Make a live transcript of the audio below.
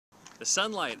The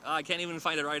sunlight. Oh, I can't even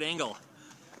find a right angle.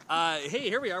 Hey,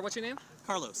 here we are. What's your name?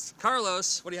 Carlos.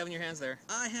 Carlos. What do you have in your hands there?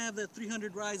 I have the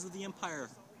 300 Rise of the Empire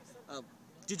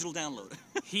digital download.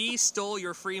 He stole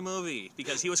your free movie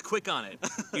because he was quick on it.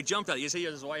 You jumped on it. You said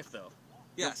you're his wife, though.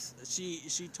 Yes,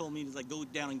 she told me to like go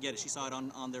down and get it. She saw it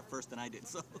on there first than I did.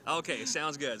 So. Okay,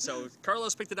 sounds good. So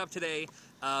Carlos picked it up today,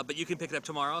 but you can pick it up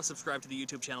tomorrow. Subscribe to the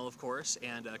YouTube channel, of course.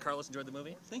 And Carlos, enjoyed the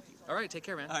movie? Thank you. All right, take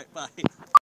care, man. All right, bye.